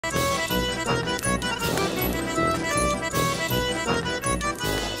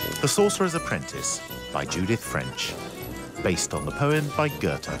The Sorcerer's Apprentice by Judith French, based on the poem by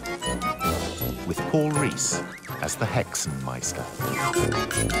Goethe, with Rhys as the Hexenmeister.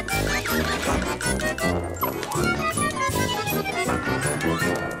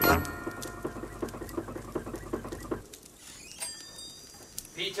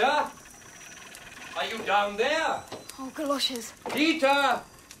 Peter? Are you down there? Oh, galoshes. Peter!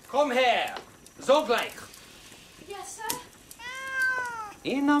 Komm her! So gleich! Yes, sir?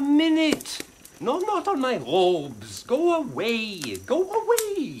 In a minute! No, not on my robes. Go away! Go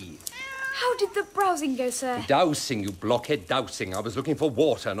away! How did the browsing go, sir? Dowsing, you blockhead, dowsing. I was looking for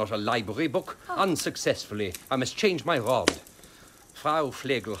water, not a library book. Oh. Unsuccessfully. I must change my rod. Frau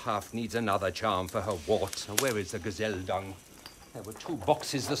Flegelhaft needs another charm for her warts. Where is the gazelle dung? There were 2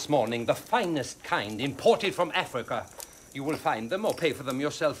 boxes this morning, the finest kind, imported from Africa. You will find them or pay for them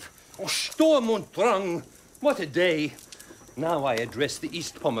yourself. Oh, Sturm und Drang! What a day! Now I address the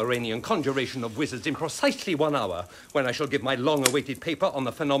East Pomeranian conjuration of wizards in precisely 1 hour, when I shall give my long-awaited paper on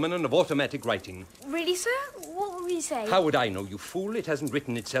the phenomenon of automatic writing. Really, sir? What will you say? How would I know, you fool? It hasn't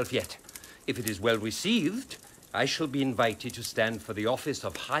written itself yet. If it is well received, I shall be invited to stand for the office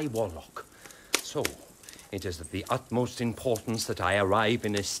of High Warlock. So, it is of the utmost importance that I arrive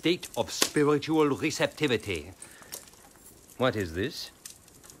in a state of spiritual receptivity. What is this?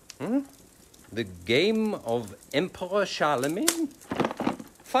 The game of Emperor Charlemagne?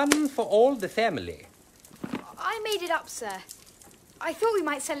 Fun for all the family. I made it up, sir. I thought we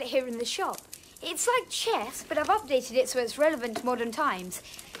might sell it here in the shop. It's like chess, but I've updated it so it's relevant to modern times.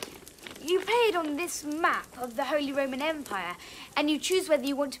 You play it on this map of the Holy Roman Empire, and you choose whether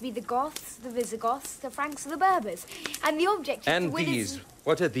you want to be the Goths, the Visigoths, the Franks, or the Berbers. And the object is to win. And these?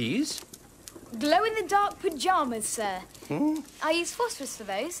 What are these? Glow-in-the-dark pyjamas, sir. I use phosphorus for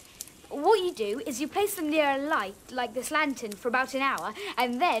those. What you do is you place them near a light, like this lantern, for about an hour,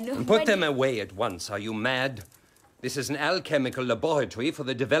 and then... Put them away at once. Are you mad? This is an alchemical laboratory for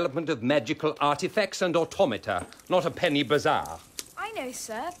the development of magical artifacts and automata, not a penny bazaar. I know,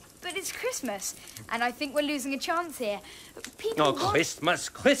 sir, but it's Christmas, and I think we're losing a chance here. People Oh, want... Christmas,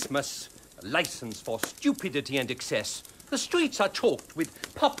 Christmas! A license for stupidity and excess. The streets are choked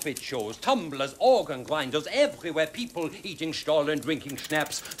with puppet shows, tumblers, organ grinders, everywhere people eating stall and drinking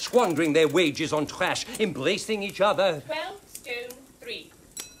schnapps, squandering their wages on trash, embracing each other. 12 stone 3.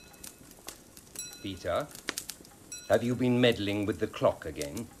 Peter, have you been meddling with the clock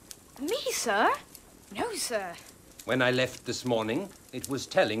again? Me, sir? No, sir. When I left this morning, it was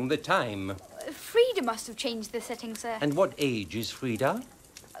telling the time. Freda must have changed the setting, sir. And what age is Freda?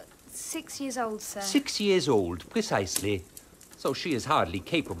 6 years old, sir. 6 years old, precisely. So she is hardly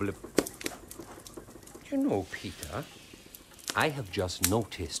capable of... You know, Peter, I have just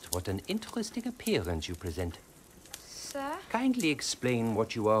noticed what an interesting appearance you present. Sir? Kindly explain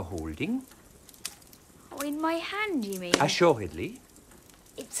what you are holding. Oh, in my hand, you mean? Assuredly.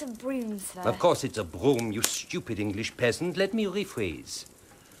 It's a broom, sir. Of course it's a broom, you stupid English peasant. Let me rephrase.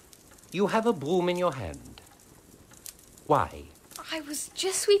 You have a broom in your hand. Why? I was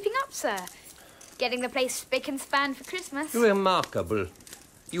just sweeping up, sir. Getting the place spick and span for Christmas. Remarkable.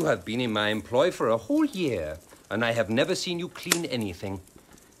 You have been in my employ for a whole year, and I have never seen you clean anything.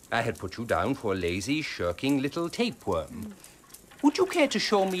 I had put you down for a lazy, shirking little tapeworm. Would you care to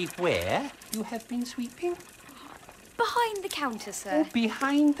show me where you have been sweeping? Behind the counter, sir. Oh,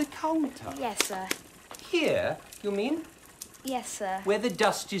 behind the counter. Yes, sir. Here, you mean? Yes, sir. Where the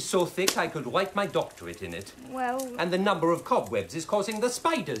dust is so thick I could write my doctorate in it. Well... And the number of cobwebs is causing the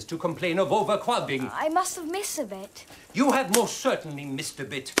spiders to complain of overcrowding. I must have missed a bit. You have most certainly missed a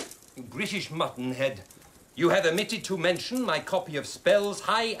bit, you British muttonhead. You have omitted to mention my copy of Spells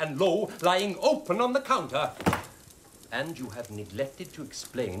High and Low lying open on the counter. And you have neglected to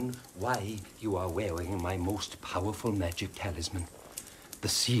explain why you are wearing my most powerful magic talisman, the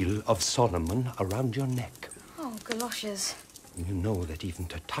seal of Solomon around your neck. Oh, galoshes. You know that even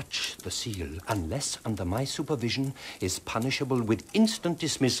to touch the seal, unless under my supervision, is punishable with instant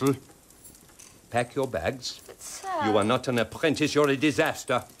dismissal. Pack your bags. But, sir... You are not an apprentice, you're a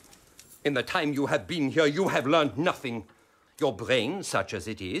disaster. In the time you have been here, you have learned nothing. Your brain, such as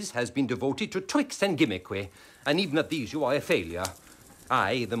it is, has been devoted to tricks and gimmickry, and even at these you are a failure.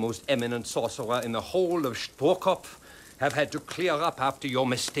 I, the most eminent sorcerer in the whole of Strohkopf, have had to clear up after your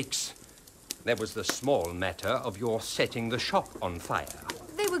mistakes. There was the small matter of your setting the shop on fire.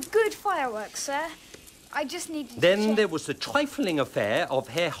 They were good fireworks, sir. I just needed to Then check. there was the trifling affair of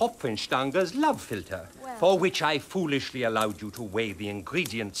Herr Hopfenstanger's love filter, Well... for which I foolishly allowed you to weigh the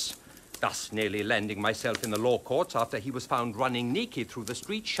ingredients, thus nearly landing myself in the law courts after he was found running naked through the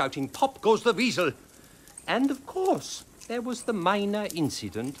streets shouting, "Pop goes the weasel!" And, of course, There was the minor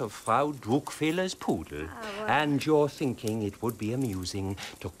incident of Frau Druckfehler's poodle. And you're thinking it would be amusing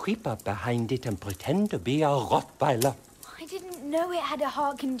to creep up behind it and pretend to be a Rottweiler. I didn't know it had a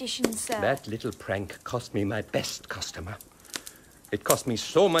heart condition, sir. That little prank cost me my best customer. It cost me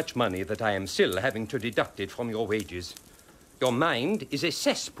so much money that I am still having to deduct it from your wages. Your mind is a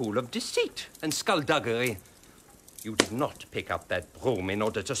cesspool of deceit and skullduggery. You did not pick up that broom in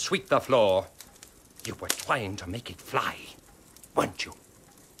order to sweep the floor. You were trying to make it fly, weren't you?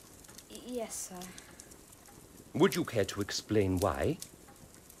 Yes, sir. Would you care to explain why?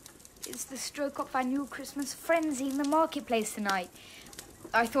 It's the Stroke-Off annual Christmas frenzy in the marketplace tonight.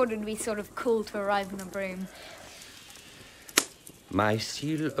 I thought it'd be sort of cool to arrive on a broom. My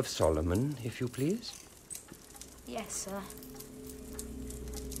seal of Solomon, if you please. Yes, sir.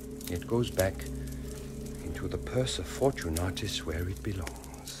 It goes back into the purse of Fortunatus where it belongs.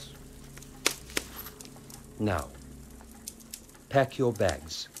 Now, pack your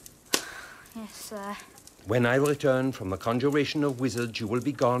bags. Yes, sir. When I return from the conjuration of wizards, you will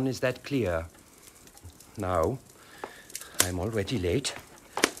be gone. Is that clear? Now, I'm already late.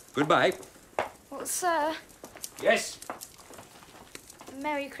 Goodbye. Well, sir, Yes?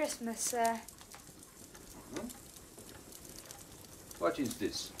 Merry Christmas, sir. What is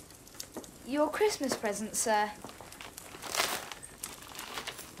this? Your Christmas present, sir.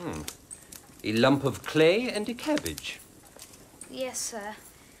 A lump of clay and a cabbage. Yes, sir.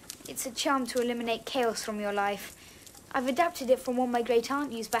 It's a charm to eliminate chaos from your life. I've adapted it from one my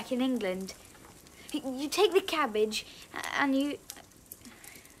great-aunt used back in England. You take the cabbage and you...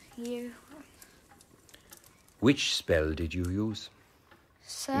 Which spell did you use?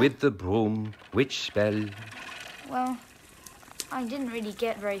 Sir? With the broom, which spell? Well, I didn't really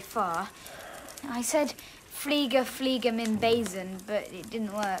get very far. I said Flieger, Flieger, min Basen, but it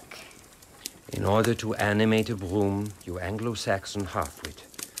didn't work. In order to animate a broom, you Anglo-Saxon halfwit,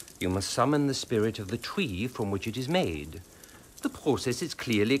 you must summon the spirit of the tree from which it is made. The process is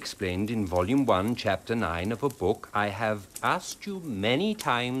clearly explained in Volume 1, Chapter 9 of a book I have asked you many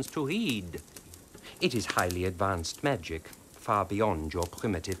times to read. It is highly advanced magic, far beyond your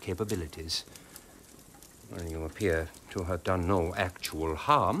primitive capabilities. Well, you appear to have done no actual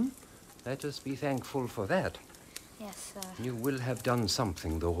harm. Let us be thankful for that. Yes, sir. You will have done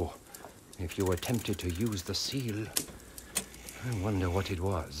something, though, if you attempted to use the seal. I wonder what it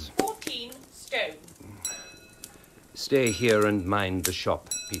was. 14 stone. Stay here and mind the shop,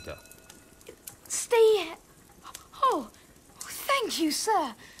 Peter. Stay here. Oh, thank you,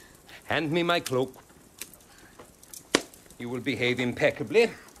 sir. Hand me my cloak. You will behave impeccably.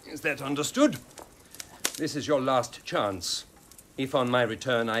 Is that understood? This is your last chance. If on my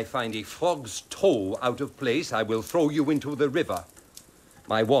return I find a frog's toe out of place, I will throw you into the river.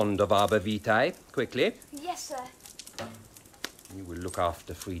 My wand of Arbor Vitae, quickly. Yes, sir. You will look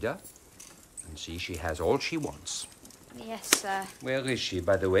after Freda and see she has all she wants. Yes, sir. Where is she,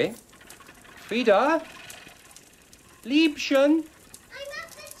 by the way? Freda? Liebchen? I'm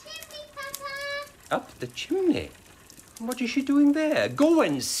up the chimney, Papa. Up the chimney? What is she doing there? Go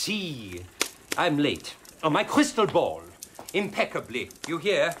and see. I'm late. On my crystal ball. Impeccably. You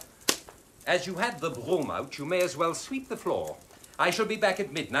hear? As you had the broom out, you may as well sweep the floor. I shall be back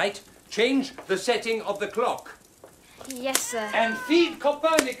at midnight. Change the setting of the clock. Yes, sir. And feed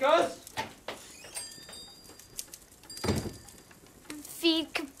Copernicus.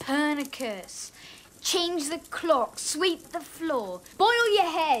 Feed Copernicus. Change the clock. Sweep the floor. Boil your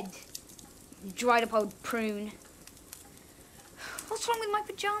head. You dried up old prune. What's wrong with my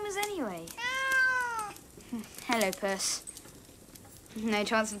pajamas anyway? Hello, Puss. No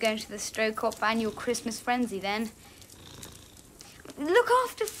chance of going to the Stroke-Off annual Christmas frenzy then. Look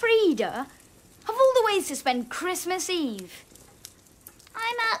after Freda. Of all the ways to spend Christmas Eve.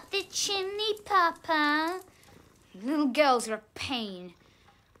 I'm up the chimney, Papa. Little girls are a pain.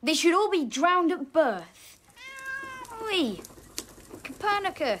 They should all be drowned at birth. Oi,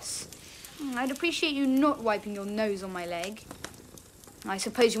 Copernicus. I'd appreciate you not wiping your nose on my leg. I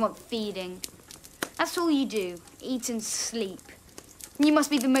suppose you want feeding. That's all you do, eat and sleep. You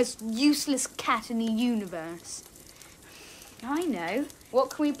must be the most useless cat in the universe. I know. What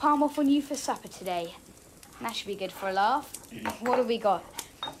can we palm off on you for supper today? That should be good for a laugh. What have we got?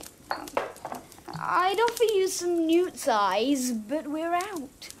 I'd offer you some newt's eyes, but we're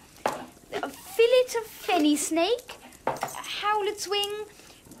out. A fillet of fenny snake, a howlet's wing,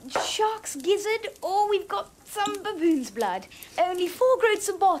 shark's gizzard, or we've got some baboon's blood. Only 4 groats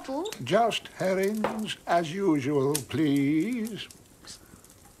a bottle. Just herrings, as usual, please.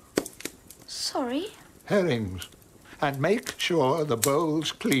 Sorry? Herrings. And make sure the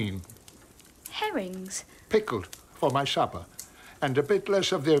bowl's clean. Herrings? Pickled, for my supper, and a bit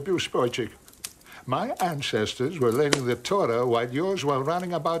less of the abuse, boy chick. My ancestors were learning the Torah while yours were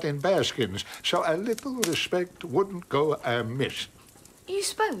running about in bearskins, so a little respect wouldn't go amiss. You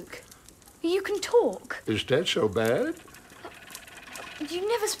spoke? You can talk? Is that so bad? You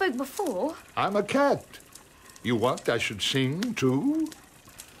never spoke before. I'm a cat. You want I should sing, too?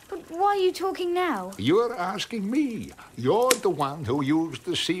 But why are you talking now? You're asking me. You're the one who used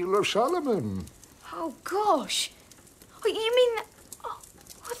the Seal of Solomon. Oh, gosh. Oh, you mean... Oh,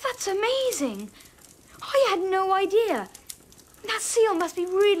 that's amazing. I had no idea. That seal must be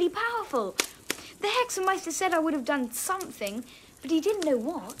really powerful. The Hexenmeister said I would have done something, but he didn't know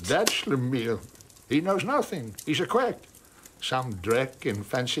what. That's the meal. He knows nothing. He's a quack. Some dreck in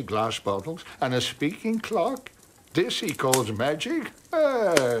fancy glass bottles and a speaking clock. This he calls magic?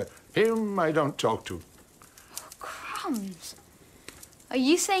 Him I don't talk to. Oh, crumbs. Are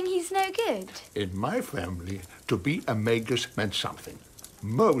you saying he's no good? In my family, to be a magus meant something.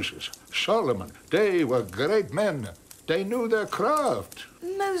 Moses, Solomon, they were great men. They knew their craft.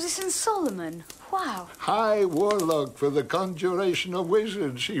 Moses and Solomon. Wow. High warlock for the conjuration of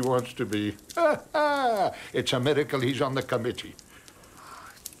wizards he wants to be. It's a miracle he's on the committee.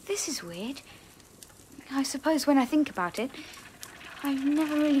 This is weird. I suppose when I think about it, I've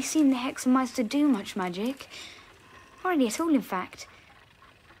never really seen the Hexenmeister do much magic. Or any at all, in fact.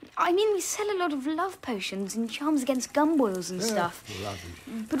 I mean, we sell a lot of love potions and charms against gumboils and stuff.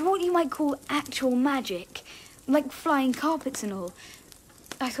 Rubbish. But what you might call actual magic, like flying carpets and all,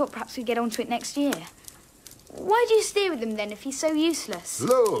 I thought perhaps we'd get onto it next year. Why do you stay with him then if he's so useless?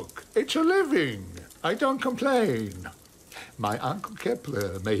 Look, it's a living. I don't complain. My Uncle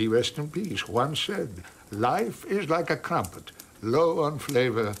Kepler, may he rest in peace, once said, life is like a crumpet, low on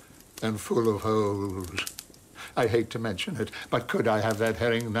flavor and full of holes. I hate to mention it, but could I have that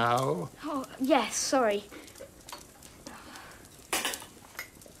herring now? Oh, yes, sorry.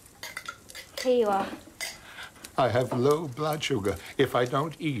 Here you are. I have low blood sugar. If I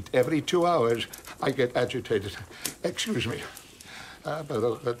don't eat every 2 hours, I get agitated. Excuse me.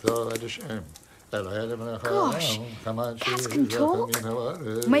 Gosh, cats can talk.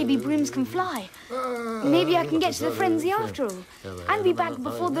 Maybe brooms can fly. Maybe I can get to the frenzy after all. And be back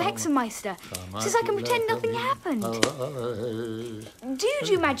before the Hexenmeister. Since I can pretend nothing happened. Do you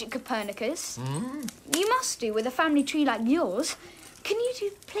do magic, Copernicus? You must do with a family tree like yours. Can you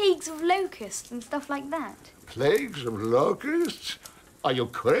do plagues of locusts and stuff like that? Plagues of locusts? Are you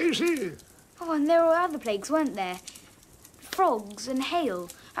crazy? Oh, and there were other plagues, weren't there? Frogs and hail,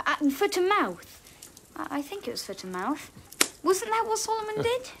 and foot and mouth. I think it was foot and mouth. Wasn't that what Solomon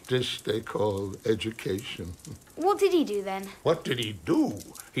did? This they call education. What did he do then? What did he do?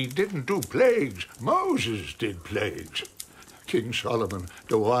 He didn't do plagues. Moses did plagues. King Solomon,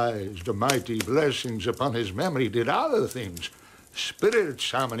 the wise, the mighty, blessings upon his memory, did other things. Spirit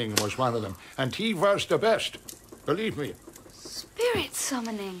summoning was one of them, and he was the best. Believe me. Spirit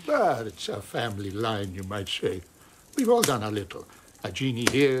summoning? But it's a family line, you might say. We've all done a little. A genie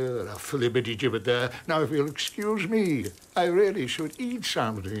here, a flibbity-gibbet there. Now, if you'll excuse me, I really should eat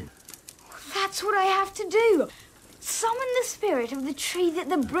something. That's what I have to do. Summon the spirit of the tree that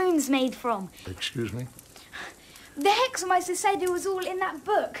the broom's made from. Excuse me? The Hexenmeister said it was all in that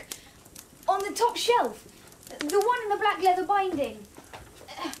book. On the top shelf. The one in the black leather binding.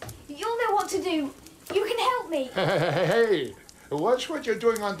 You'll know what to do. You can help me. Hey, watch what you're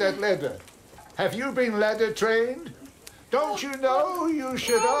doing on that ladder. Have you been ladder trained? Don't you know you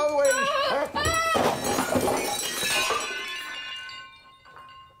should always...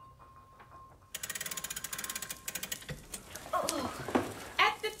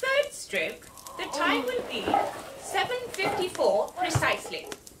 At the third stroke, the time will be 7:54 precisely.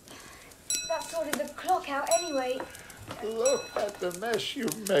 That sorted the clock out anyway. Look at the mess you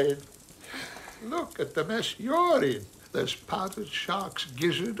made. Look at the mess you're in. There's powdered shark's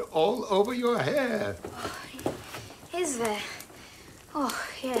gizzard all over your hair. Is there? Oh,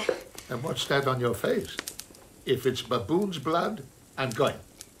 yeah. And what's that on your face? If it's baboon's blood, I'm going.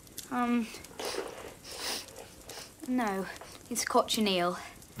 No, it's cochineal.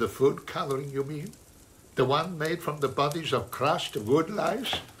 The food coloring, you mean? The one made from the bodies of crushed wood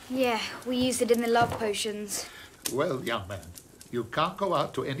lice? Yeah, we used it in the love potions. Well, young man, you can't go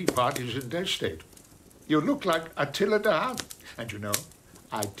out to any parties in that state. You look like Attila the Hun. And you know,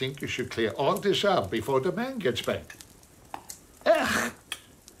 I think you should clear all this up before the man gets back. Ugh,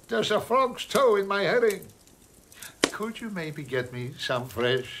 there's a frog's toe in my herring. Could you maybe get me some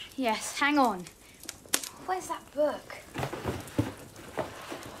fresh? Yes, hang on. Where's that book?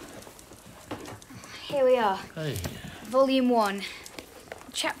 Here we are. Hey. Volume 1.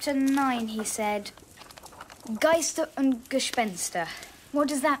 Chapter 9, he said. Geister und Gespenster. What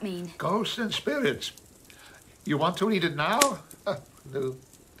does that mean? Ghosts and spirits. You want to read it now? No.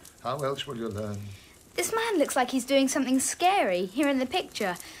 How else will you learn? This man looks like he's doing something scary here in the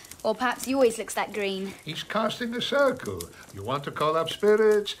picture. Or perhaps he always looks that green. He's casting a circle. You want to call up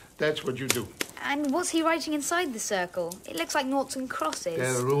spirits? That's what you do. And what's he writing inside the circle? It looks like noughts and crosses.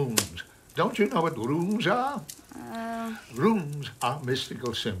 They're runes. Don't you know what runes are? Runes are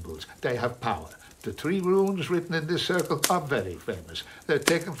mystical symbols. They have power. The 3 runes written in this circle are very famous. They're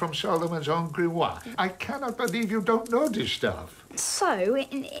taken from Solomon's own grimoire. I cannot believe you don't know this stuff. So,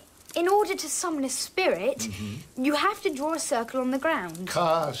 in order to summon a spirit, you have to draw a circle on the ground.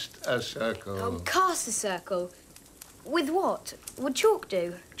 Cast a circle. Oh, cast a circle. With what? Would chalk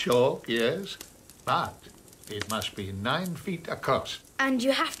do? Chalk, yes, but it must be 9 feet across. And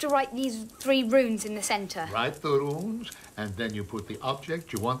you have to write these 3 runes in the centre. Write the runes, and then you put the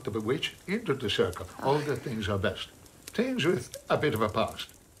object you want to bewitch into the circle. Older things are best. Things with a bit of a past.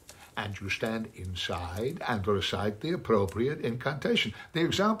 And you stand inside and recite the appropriate incantation. The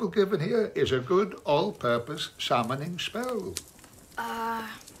example given here is a good all-purpose summoning spell.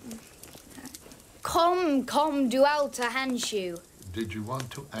 Com, du alter handshoe. Did you want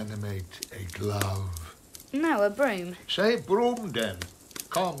to animate a glove? No, a broom. Say broom then.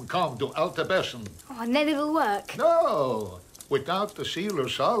 Come, du alter Bessen. Oh, and then it'll work. No! Without the seal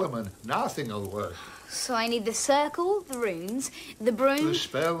of Solomon, nothing'll work. So I need the circle, the runes, the broom... The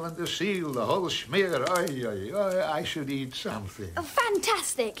spell and the seal, the whole schmear. I should eat something. Oh,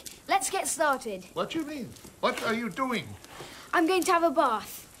 fantastic! Let's get started. What do you mean? What are you doing? I'm going to have a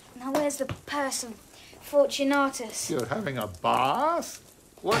bath. Now, where's the purse of Fortunatus? You're having a bath?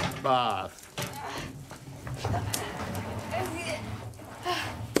 What bath?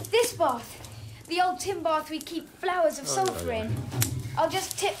 This bath. The old tin bath we keep flowers of sulphur in. I'll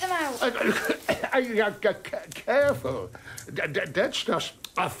just tip them out. Careful. That's just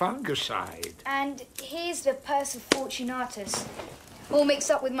a fungicide. And here's the purse of Fortunatus. All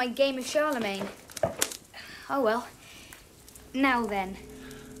mixed up with my game of Charlemagne. Oh, well. Now then.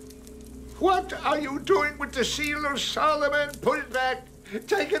 What are you doing with the seal of Solomon? Put it back.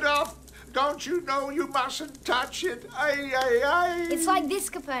 Take it off. Don't you know you mustn't touch it? It's like this,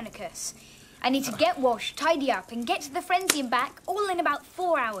 Copernicus. I need to get washed, tidy up, and get to the frenzy and back all in about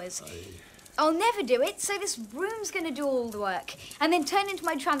 4 hours. I'll never do it, so this broom's going to do all the work, and then turn into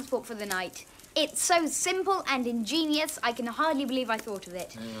my transport for the night. It's so simple and ingenious, I can hardly believe I thought of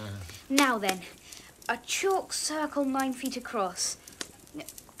it. Now then, a chalk circle 9 feet across.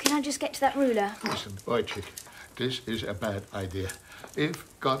 Can I just get to that ruler? Listen, boy chick, this is a bad idea.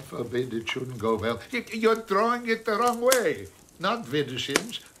 If, God forbid, it shouldn't go well, you're drawing it the wrong way. Not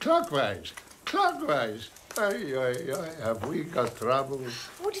Widersinns, clockwise. Clockwise. Have we got trouble?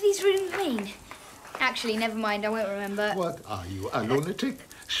 What do these runes mean? Actually, never mind, I won't remember. What are you, a lunatic?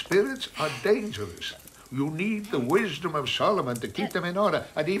 Spirits are dangerous. You need the wisdom of Solomon to keep them in order,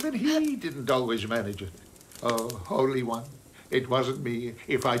 and even he didn't always manage it. Oh, Holy One, it wasn't me.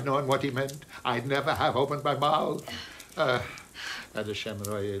 If I'd known what he meant, I'd never have opened my mouth. Put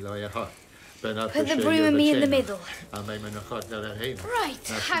the broom and me in the middle.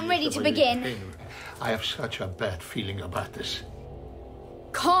 Right, I'm ready to begin. I have such a bad feeling about this.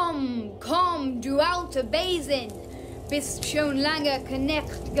 Komm, du alte Basin, bist schon lange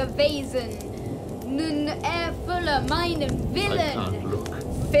Knecht gewesen. Nun erfülle meinen Willen. I can't look.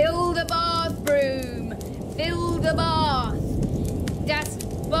 Fill the bath, Broom, fill the bath. Das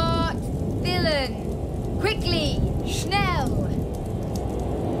Bad füllen. Quickly, schnell.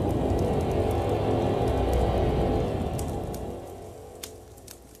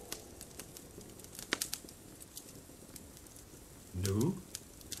 No?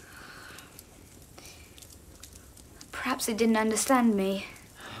 Perhaps it didn't understand me.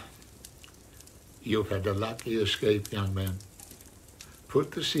 You've had a lucky escape, young man.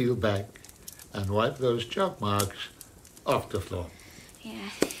 Put the seal back and wipe those chalk marks off the floor. Yeah,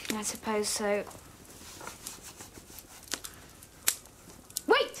 I suppose so.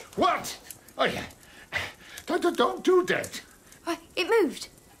 Wait! What? Oh, yeah. Don't do that. It moved.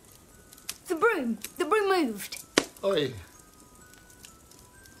 The broom moved. Oi.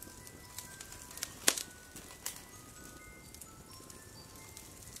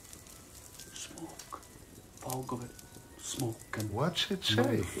 Fog of it, smoke and... What's it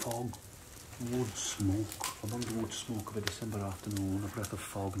say? The fog, wood smoke. Among the wood smoke of a December afternoon, a breath of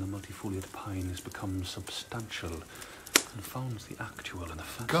fog in a multifoliate pine has become substantial and confounds the actual and the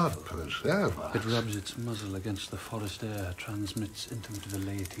fanciful. God preserve us. It rubs its muzzle against the forest air, transmits intimate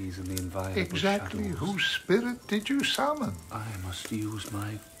velleities in the inviolable Exactly shadows. whose spirit did you summon? I must use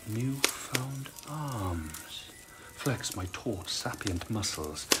my Newfound arms. Flex my taut, sapient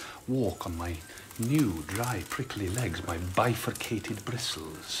muscles. Walk on my new, dry, prickly legs, my bifurcated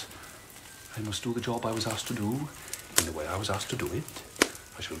bristles. I must do the job I was asked to do in the way I was asked to do it.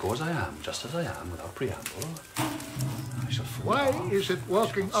 I shall go as I am, just as I am, without preamble. I shall Why is it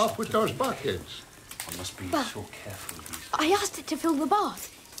walking off with those buckets? One must be so careful these I asked it to fill the bath.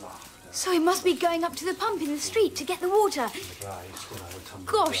 So it must be going up to the pump in the street to get the water.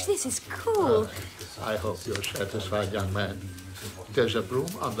 Gosh, this is cool. I hope you're satisfied, young man. There's a broom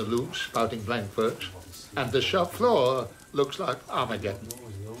on the loose spouting blank verse, and the shop floor looks like Armageddon.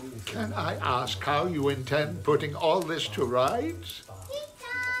 Can I ask how you intend putting all this to rights?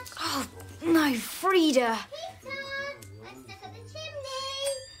 Oh, no, Freda.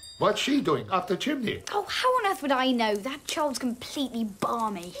 What's she doing up the chimney? Oh, how on earth would I know? That child's completely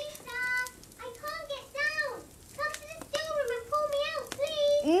balmy.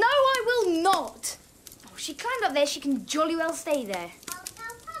 No, I will not. Oh, she climbed up there. She can jolly well stay there. I'll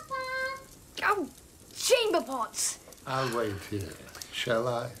tell Papa. Oh, chamber pots. I'll wait here. Shall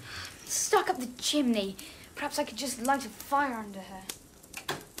I? Stuck up the chimney. Perhaps I could just light a fire under her.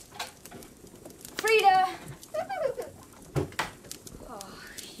 Freda! Oh,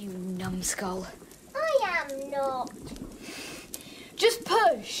 you numbskull. I am not. Just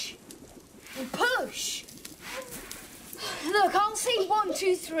push. Push. Look, I'll say 1,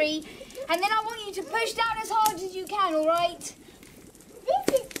 2, 3, and then I want you to push down as hard as you can, all right?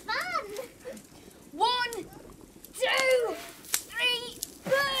 This is fun. 1, 2, 3,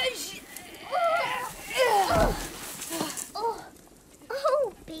 push!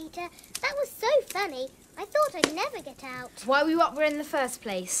 Oh, Peter, that was so funny. I thought I'd never get out. Why were you up there in the first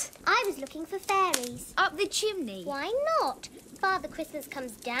place? I was looking for fairies. Up the chimney? Why not? Father Christmas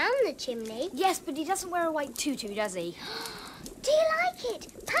comes down the chimney. Yes, but he doesn't wear a white tutu, does he? Do you like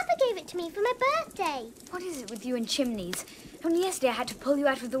it? Papa gave it to me for my birthday. What is it with you and chimneys? Only yesterday I had to pull you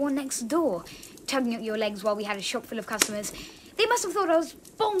out of the one next door, tugging at your legs while we had a shop full of customers. They must have thought I was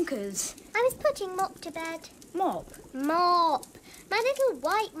bonkers. I was putting Mop to bed. Mop? Mop. My little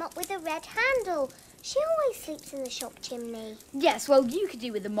white mop with a red handle. She always sleeps in the shop chimney. Yes, well, you could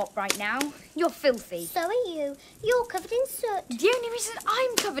do with a mop right now. You're filthy. So are you. You're covered in soot. The only reason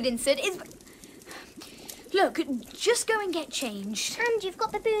I'm covered in soot is... Look, just go and get changed. And you've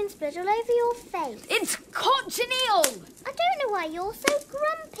got baboon's blood all over your face. It's cochineal! I don't know why you're so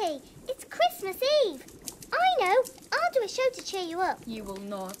grumpy. It's Christmas Eve. I know. I'll do a show to cheer you up. You will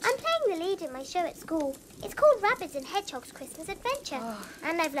not. I'm playing the lead in my show at school. It's called Rabbits and Hedgehogs Christmas Adventure. Oh.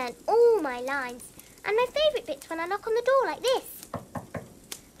 And I've learned all my lines. And my favourite bit's when I knock on the door like this.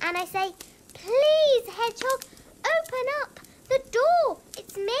 And I say, please, Hedgehog, open up the door.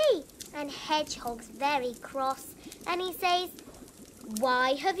 It's me. And Hedgehog's very cross. And he says,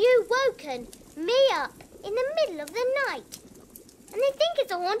 why have you woken me up in the middle of the night? And they think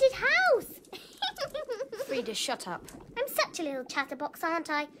it's a haunted house. Freda, shut up. I'm such a little chatterbox, aren't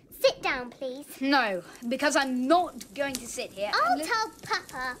I? Sit down, please. No, because I'm not going to sit here. I'll tell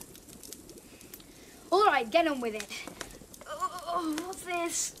Papa. All right, get on with it. Oh, what's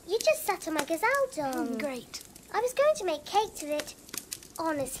this? You just sat on my gazelle dung. Great. I was going to make cakes with it.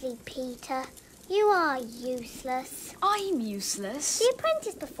 Honestly, Peter, you are useless. I'm useless? The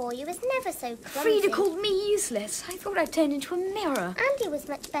apprentice before you was never so clumsy. Freda called me useless. I thought I'd turned into a mirror. Andy was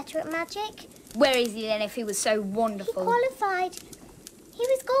much better at magic. Where is he then if he was so He wonderful? qualified. He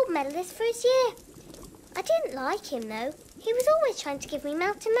was gold medalist for his year. I didn't like him, though. He was always trying to give me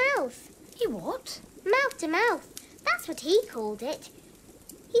mouth to mouth. He what? Mouth to mouth. That's what he called it.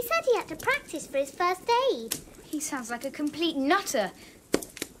 He said he had to practice for his first aid. He sounds like a complete nutter.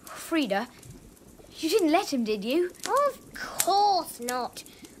 Freda, you didn't let him, did you? Of course not.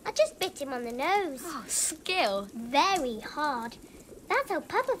 I just bit him on the nose. Oh, skill. Very hard. That's how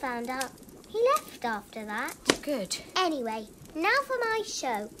Papa found out. He left after that. Good. Anyway, now for my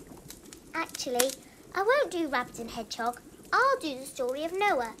show. Actually, I won't do Rabbit and Hedgehog. I'll do the story of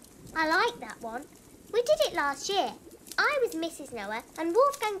Noah. I like that one. We did it last year. I was Mrs. Noah and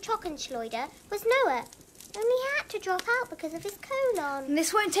Wolfgang Trockenschleuder was Noah. Only he had to drop out because of his colon.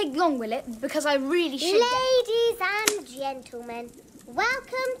 This won't take long, will it? Because I really should Ladies and gentlemen,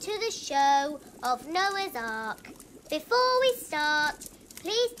 welcome to the show of Noah's Ark. Before we start,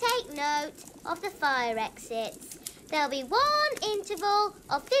 please take note of the fire exits. There'll be one interval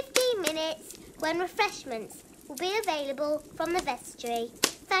of 15 minutes when refreshments will be available from the vestry.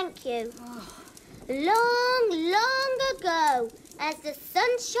 Thank you. Long, long ago, as the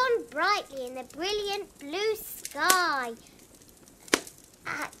sun shone brightly in the brilliant blue sky.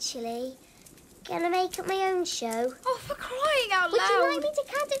 Actually, Gonna make up my own show. Oh, for crying out Would loud! you like me to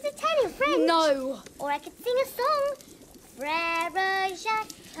count up to 10 in French? No. Or I could sing a song. Frère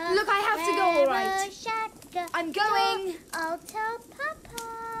Jacques. Look, I have to go, all right. Frère Jacques. I'm going. I'll tell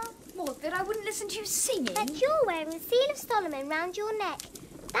Papa. What, that I wouldn't listen to you singing? That you're wearing the seal of Solomon round your neck.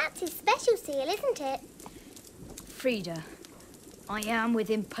 That's his special seal, isn't it? Freda, I am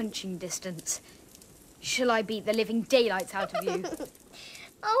within punching distance. Shall I beat the living daylights out of you?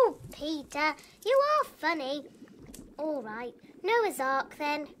 Oh, Peter, you are funny. All right, Noah's Ark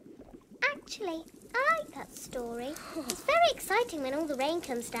then. Actually, I like that story. It's very exciting when all the rain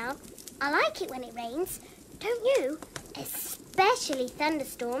comes down. I like it when it rains, don't you? Especially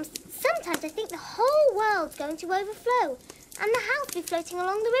thunderstorms. Sometimes I think the whole world's going to overflow and the house will be floating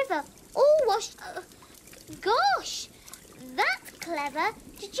along the river, all washed... gosh, that's clever.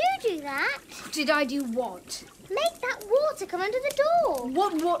 Did you do that? Did I do what? Make that water come under the door.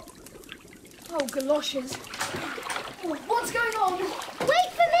 What? Oh, galoshes. Oh, what's going on?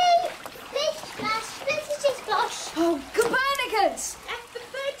 Wait for me! Splish, splash, splish, splosh. Oh, Copernicus! At the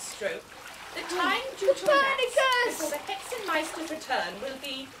third stroke, the time due to elapse before the Hexenmeister's return will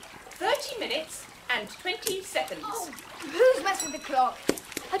be 30 minutes and 20 seconds. Oh, who's messed with the clock?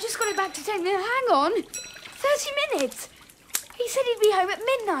 I just got it back to 10 minutes. Hang on. 30 minutes. He said he'd be home at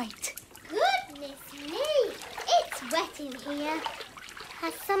midnight. Goodness me! It's wet in here.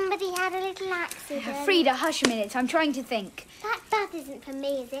 Has somebody had a little accident? Freda, hush a minute. I'm trying to think. That bath isn't for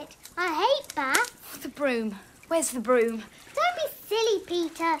me, is it? I hate baths. The broom. Where's the broom? Don't be silly,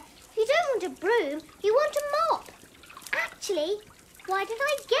 Peter. If you don't want a broom, you want a mop. Actually, why did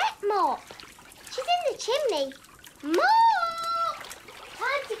I get mop? She's in the chimney. Mop!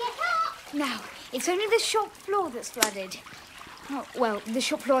 Time to get up. Now, it's only the shop floor that's flooded. Oh, well, the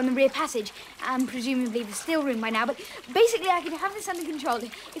shop floor and the rear passage, and presumably the still room by now, but basically I can have this under control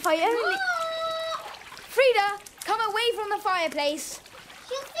if I only... Mop! Freda, come away from the fireplace.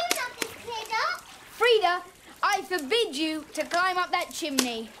 She'll soon have this cleared up. Freda, I forbid you to climb up that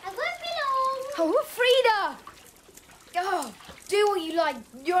chimney. I won't be long. Oh, Freda! Oh, do what you like.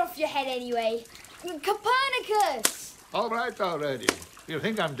 You're off your head anyway. Copernicus! All right already. You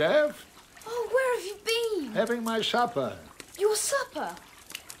think I'm deaf? Oh, where have you been? Having my supper. Your supper?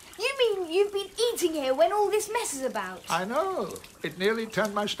 You mean you've been eating here when all this mess is about? I know. It nearly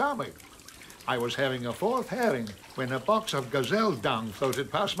turned my stomach. I was having a fourth herring when a box of gazelle dung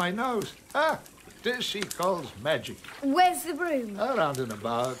floated past my nose. This he calls magic. Where's the broom? Around and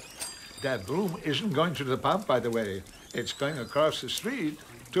about. That broom isn't going to the pump, by the way. It's going across the street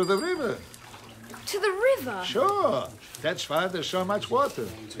to the river. To the river? Sure. That's why there's so much water.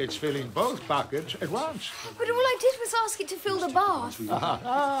 It's filling both buckets at once. But all I did was ask it to fill the bath.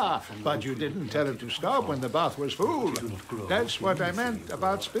 But you didn't tell it to stop when the bath was full. That's what I meant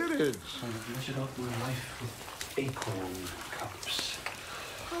about spirits. I've measured out my life with acorn cups.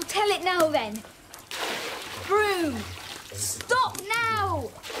 I'll tell it now then. Broom, stop now!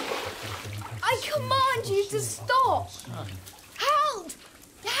 I command you to stop! Help!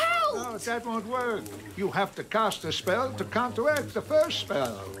 Help! No, that won't work. You have to cast a spell to counteract the first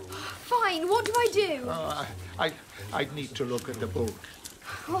spell. Fine, what do I do? I'd need to look at the book.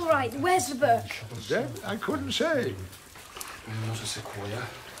 All right, where's the book? That I couldn't say. Not a sequoia.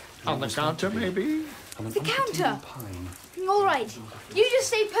 On the counter, maybe? The counter? All right, you just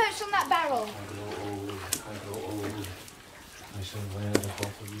stay perched on that barrel. I grow old. I say where the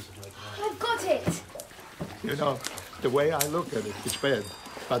bottoms of my I've got it. You know, the way I look at it, it's bad.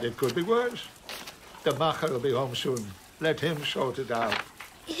 But it could be worse. The macher will be home soon. Let him sort it out.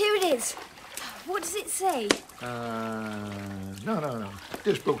 Here it is. What does it say? No.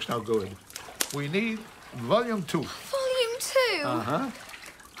 This book's no good. We need volume 2. Volume 2? Uh-huh.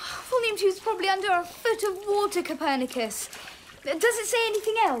 Volume 2 is probably under a foot of water, Copernicus. Does it say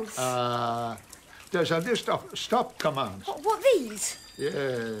anything else? There's a list of stop commands. What these?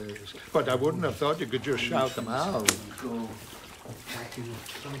 Yes, but I wouldn't have thought you could just shout them out. go attacking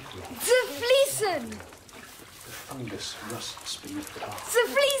tranquil. Zerfließen! The fungus rusts beneath the bark.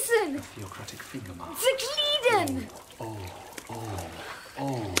 Zerfließen! Theocratic finger mark. Zerglieden!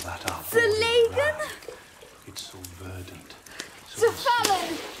 Oh, that are Zerlegen! It's so verdant. So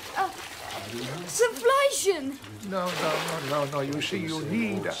Zerfallen! Zerfleischen! No. You see, you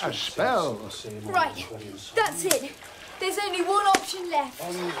need a spell. Right, that's it. There's only one option left.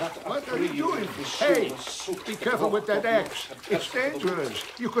 What are you doing? Hey, be careful with that axe. It's dangerous.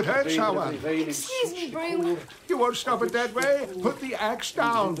 You could hurt someone. Excuse me, Broom. You won't stop it that way. Put the axe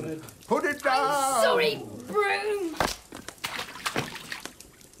down. Put it down. Sorry, Broom.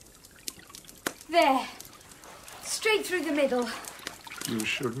 There. Straight through the middle. You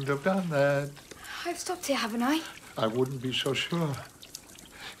shouldn't have done that. I've stopped here, haven't I? I wouldn't be so sure.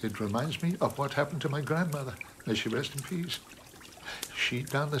 It reminds me of what happened to my grandmother. May she rest in peace. She'd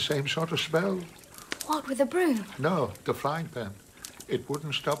done the same sort of spell. What, with a broom? No, the frying pan. It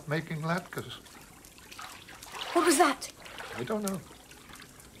wouldn't stop making latkes. What was that? I don't know.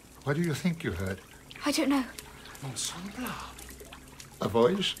 What do you think you heard? I don't know. Mon semblable. A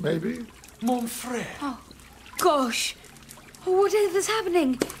voice, maybe? Mon frère. Oh, gosh. Whatever's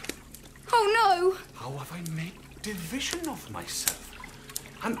happening. Oh, no. How have I made division of myself?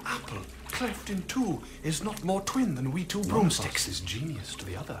 An apple cleft in two is not more twin than we two broomsticks. One is genius to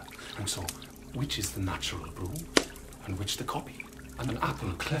the other. And so, which is the natural broom and which the copy? An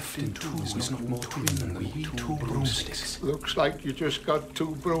apple cleft in two is not more twin than we two broomsticks. Looks like you just got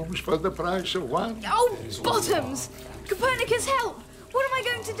 2 brooms for the price of 1. Oh, bottoms! Copernicus, help! What am I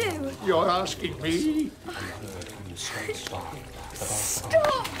going to do? You're asking me? Stop!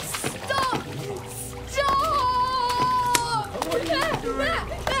 Stop! What are you doing?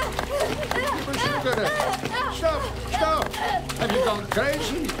 Stop! Stop! Have you gone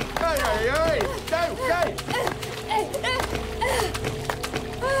crazy? Hey!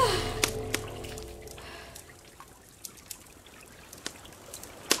 No!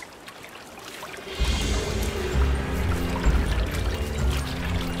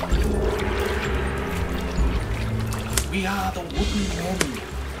 We are the wooden men.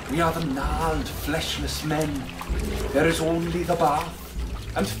 We are the gnarled, fleshless men. There is only the bath,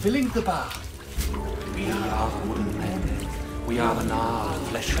 and filling the bath. We are the wooden men. We are the gnarled,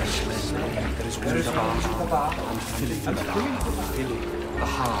 fleshless men. There is only the bath, and filling the bath. Filling the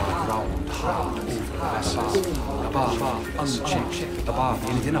hard, round, hard, over the vessels. The bath, unchecked. The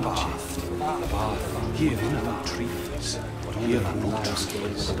bath, in a bath. The bath, here in a trees. Here are no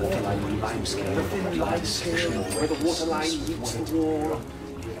trees. The waterline limescale. The thin limescale, where the waterline meets the wall.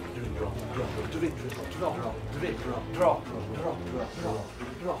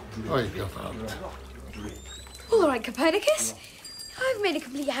 I give up. All right, Copernicus. I've made a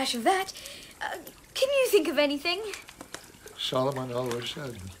complete hash of that. Can you think of anything? Solomon always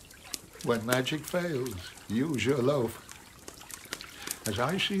said, when magic fails, use your loaf. As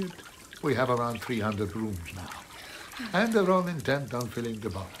I see it, we have around 300 brooms now. And they're all intent on filling the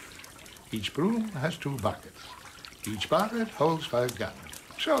bath. Each broom has 2 buckets. Each bucket holds 5 gallons.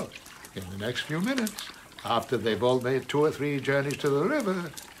 So, in the next few minutes, after they've all made 2 or 3 journeys to the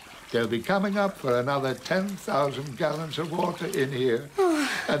river, they'll be coming up for another 10,000 gallons of water in here.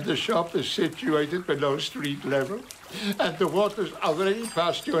 And the shop is situated below street level. And the water's already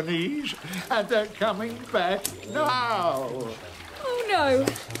past your knees. And they're coming back now. Oh, no.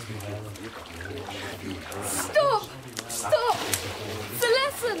 Stop! Stop!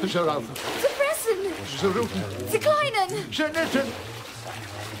 Zelesen! Zeraufen. Zepressen! Zeruten. Zekleinen! Zenitten.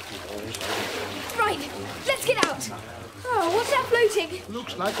 Right, let's get out. Oh, what's that floating?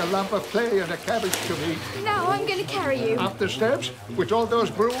 Looks like a lump of clay and a cabbage to me. Now I'm going to carry you. Up the steps, with all those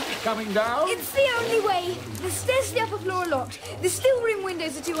brooms coming down? It's the only way. The stairs to the upper floor are locked. The still room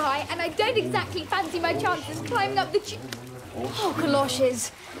windows are too high, and I don't exactly fancy my chances climbing up the Oh,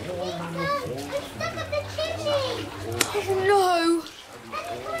 galoshes. We're stuck up the chimney. Oh, no.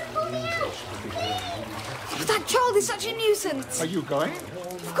 Pull me out. That child is such a nuisance. Are you going?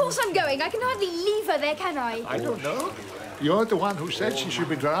 Of course I'm going. I can hardly leave her there, can I? I don't know. You're the one who said she should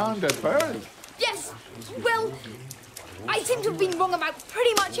be drowned at birth. Yes. Well, I seem to have been wrong about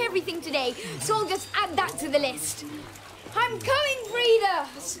pretty much everything today, so I'll just add that to the list. I'm coming, Freda!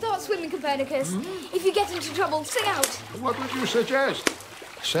 Start swimming, Copernicus. If you get into trouble, sing out. What would you suggest?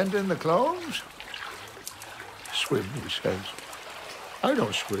 Send in the clones? Swim, he says. I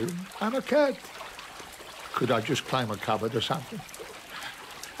don't swim. I'm a cat. Could I just climb a cupboard or something?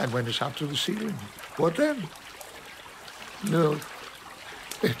 And when it's up to the ceiling, what then? No,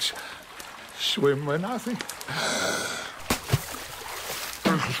 it's swim or nothing.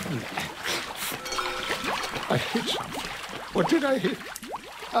 I hit something. What did I hit?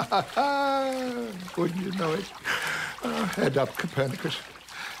 Wouldn't you know it? Head up, Copernicus.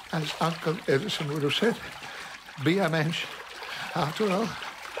 As Uncle Edison would have said, be a mensch. After all,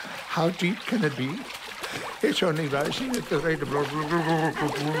 how deep can it be? It's only rising at the rate of... The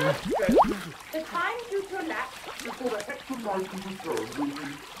time you collapse before the Hexenmeister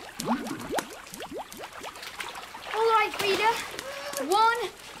return. All right, Freda. 1,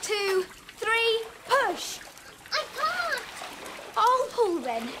 2, 3, push. I can't. I'll pull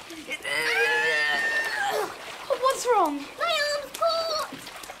then. What's wrong? My arm's caught.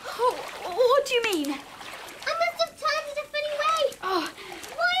 Oh, what do you mean? I must have turned it a funny way. Oh,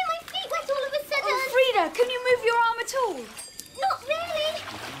 Why are my feet wet all of a sudden? Freda, can you move your arm at all? Not really.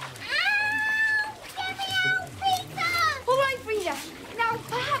 Ow!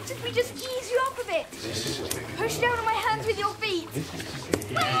 if we just ease you up a bit? Push down on my hands with your feet.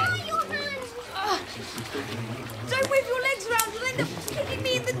 Your hands! Don't whip your legs around, you'll end up kicking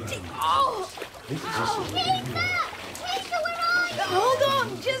me in the teeth. Oh! Peter! Peter, where are you? Hold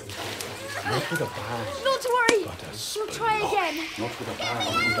on, just... Not with a band. Not to worry. Goddess. We'll try again. Not with a band,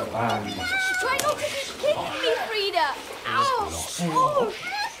 with a band. Try not to keep kicking me, Freda. Ow!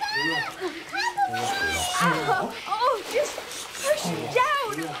 Oh, just push him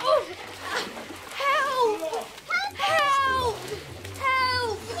down. Oh. Help! Help!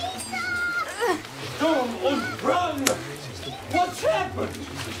 Help! Sturm und Drang! What's happened?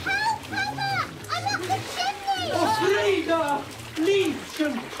 Help, Papa! I'm up the chimney! Oh, Freda!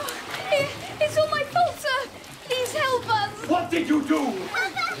 Liebchen! It's all my fault, sir. Please help us. What did you do?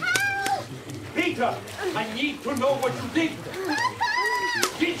 Papa, help! Peter, I need to know what you did. Papa!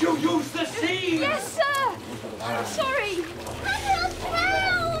 Did you use the sea? Yes, sir. I'm sorry. Papa, I'll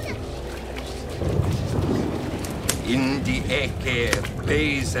drown! In die Ecke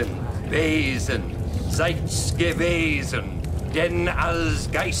Besen, Wesen, seid's gewesen, denn als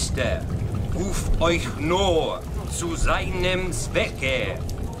Geister ruft euch nur zu seinem Zwecke.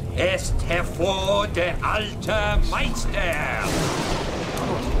 Est hervor der alte Meister.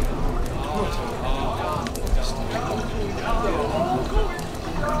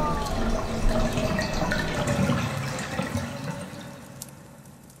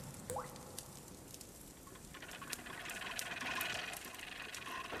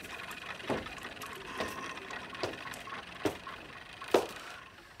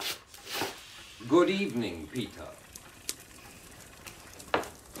 Good evening, Peter.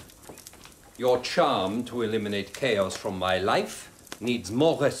 Your charm to eliminate chaos from my life needs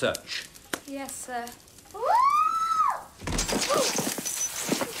more research. Yes, sir.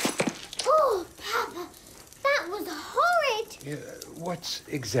 Oh, Papa, that was horrid. What's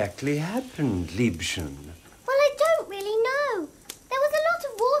exactly happened, Liebchen? Well, I don't really know. There was a lot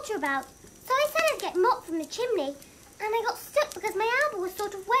of water about, so I said I'd get mopped from the chimney, and I got stuck because my elbow was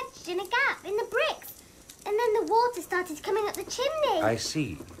sort of wedged in a gap in the bricks. And then the water started coming up the chimney. I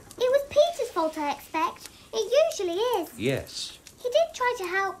see. It was Peter's fault, I expect. It usually is. Yes. He did try to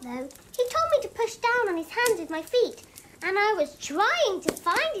help, though. He told me to push down on his hands with my feet, and I was trying to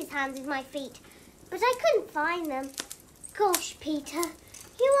find his hands with my feet, but I couldn't find them. Gosh, Peter,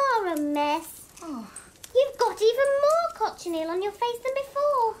 you are a mess. Oh, You've got even more cochineal on your face than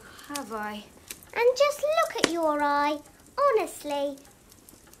before. have I? And just look at your eye, honestly.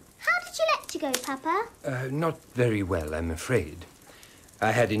 How did you let you go, Papa? Not very well, I'm afraid.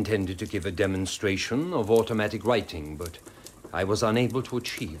 I had intended to give a demonstration of automatic writing, but I was unable to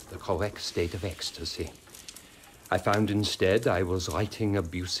achieve the correct state of ecstasy. I found instead I was writing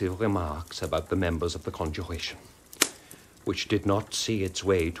abusive remarks about the members of the conjuration, which did not see its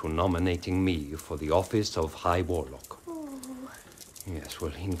way to nominating me for the office of High Warlock. Oh. Yes,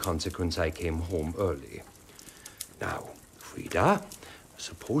 well, in consequence, I came home early. Now, Freda,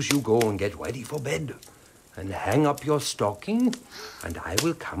 suppose you go and get ready for bed, and hang up your stocking, and I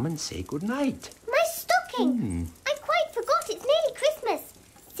will come and say good night. My stocking! I quite forgot it's nearly Christmas.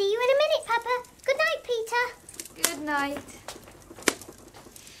 See you in a minute, Papa. Good night, Peter. Good night.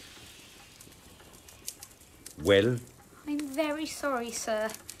 Well, I'm very sorry, sir.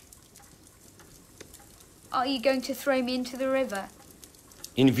 Are you going to throw me into the river?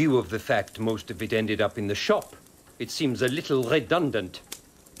 in view of the fact most of it ended up in the shop, it seems a little redundant.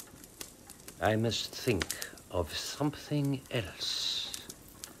 I must think of something else.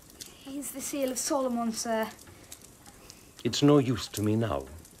 Here's the seal of Solomon, sir. It's no use to me now.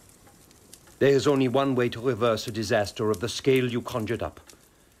 There is only one way to reverse a disaster of the scale you conjured up.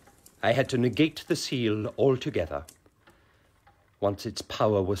 I had to negate the seal altogether. Once its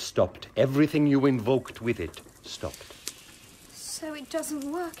power was stopped, everything you invoked with it stopped. So it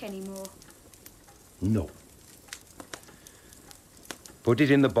doesn't work anymore? No. Put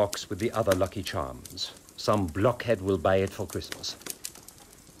it in the box with the other lucky charms. Some blockhead will buy it for Christmas.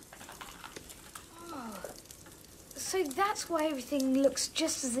 Oh. So that's why everything looks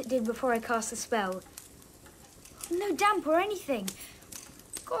just as it did before I cast the spell. No damp or anything.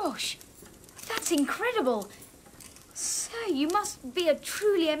 Gosh, that's incredible. Sir, you must be a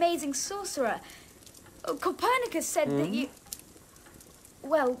truly amazing sorcerer. Copernicus said that you...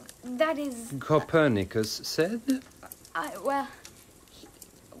 Well, that is... Copernicus said? Well...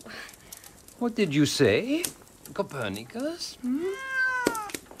 What did you say? Copernicus?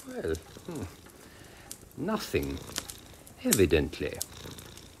 Well, nothing. Evidently.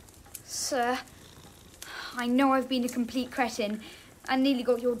 Sir, I know I've been a complete cretin and nearly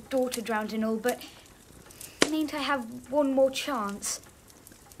got your daughter drowned and all, but mayn't I have one more chance?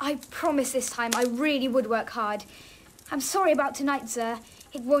 I promise this time I really would work hard. I'm sorry about tonight, sir.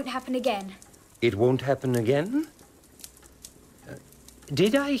 It won't happen again. It won't happen again?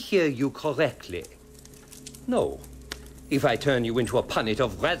 Did I hear you correctly? No. If I turn you into a punnet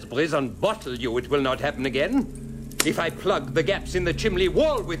of raspberries and bottle you, it will not happen again. If I plug the gaps in the chimney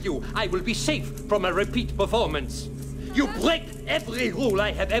wall with you, I will be safe from a repeat performance. You break every rule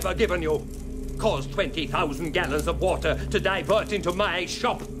I have ever given you. Cause 20,000 gallons of water to divert into my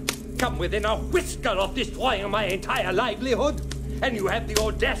shop. Come within a whisker of destroying my entire livelihood. And you have the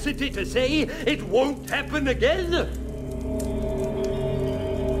audacity to say it won't happen again?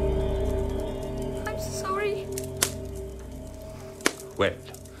 I'm sorry. Well,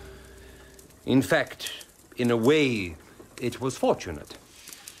 in fact, in a way, it was fortunate.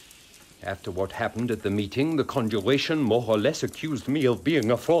 After what happened at the meeting, the conjuration more or less accused me of being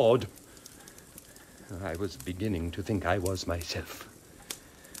a fraud. I was beginning to think I was myself.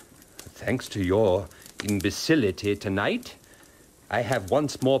 Thanks to your imbecility tonight, I have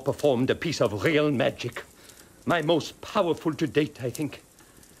once more performed a piece of real magic. My most powerful to date, I think.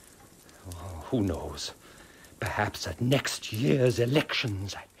 Oh, who knows? Perhaps at next year's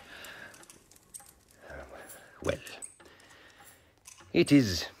elections. Well, it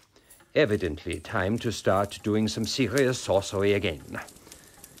is evidently time to start doing some serious sorcery again.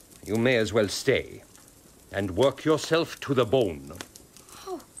 You may as well stay and work yourself to the bone.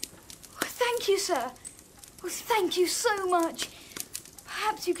 Oh, thank you, sir. Oh, thank you so much.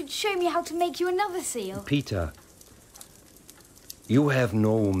 Perhaps you could show me how to make you another seal. Peter, you have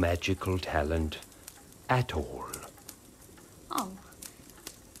no magical talent at all. Oh.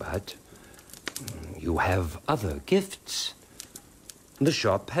 But you have other gifts. The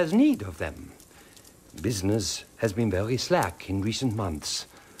shop has need of them. Business has been very slack in recent months.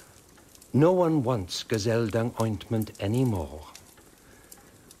 No one wants gazelle dung ointment anymore.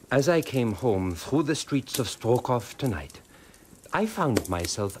 As I came home through the streets of Strokoff tonight, I found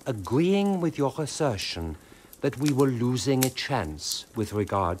myself agreeing with your assertion that we were losing a chance with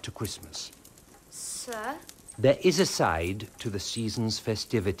regard to Christmas. Sir? There is a side to the season's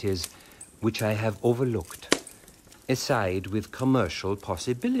festivities which I have overlooked. A side with commercial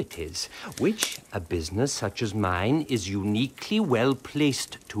possibilities, which a business such as mine is uniquely well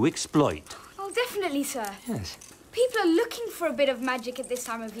placed to exploit. Oh, definitely, sir. Yes. People are looking for a bit of magic at this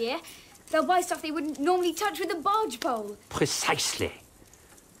time of year. They'll buy stuff they wouldn't normally touch with a barge pole. Precisely.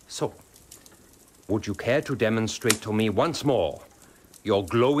 So, would you care to demonstrate to me once more your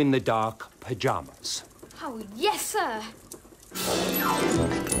glow-in-the-dark pajamas? Oh, yes, sir.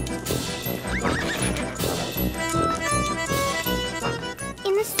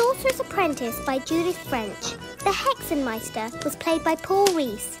 In The Sorcerer's Apprentice by Judith French, the Hexenmeister was played by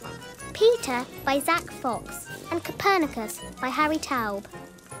Rhys, Peter by Zac Fox, and Copernicus by Towb.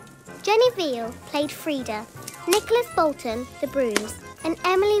 Jenny Veal played Freda, Nicholas Boulton the Brooms, and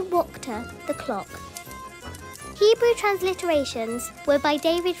Emily Wachter the Clock. Hebrew transliterations were by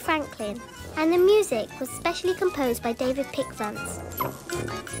David Franklin, and the music was specially composed by David Pickfrance.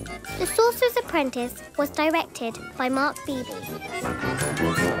 The Sorcerer's Apprentice was directed by Mark Beebe.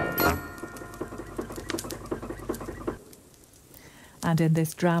 And in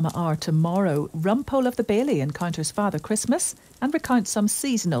this drama hour tomorrow, Rumpole of the Bailey encounters Father Christmas and recounts some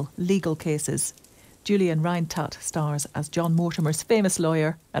seasonal legal cases. Julian Reintutt stars as John Mortimer's famous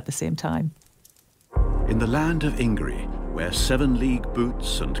lawyer at the same time. In the land of Ingary, where 7-league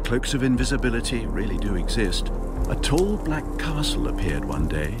boots and cloaks of invisibility really do exist, a tall black castle appeared one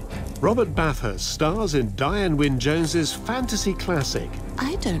day. Robert Bathurst stars in Diane Wynne-Jones's fantasy classic.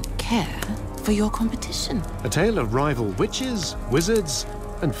 I don't care for your competition. A tale of rival witches, wizards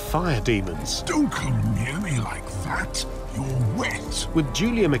and fire demons. Don't come near me like that. You're wet. With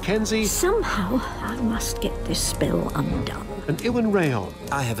Julia Mackenzie. Somehow I must get this spell undone. And Iwan Rayon.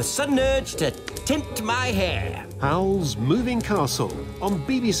 I have a sudden urge to tint my hair. Howl's Moving Castle on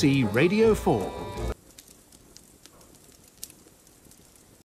BBC Radio 4.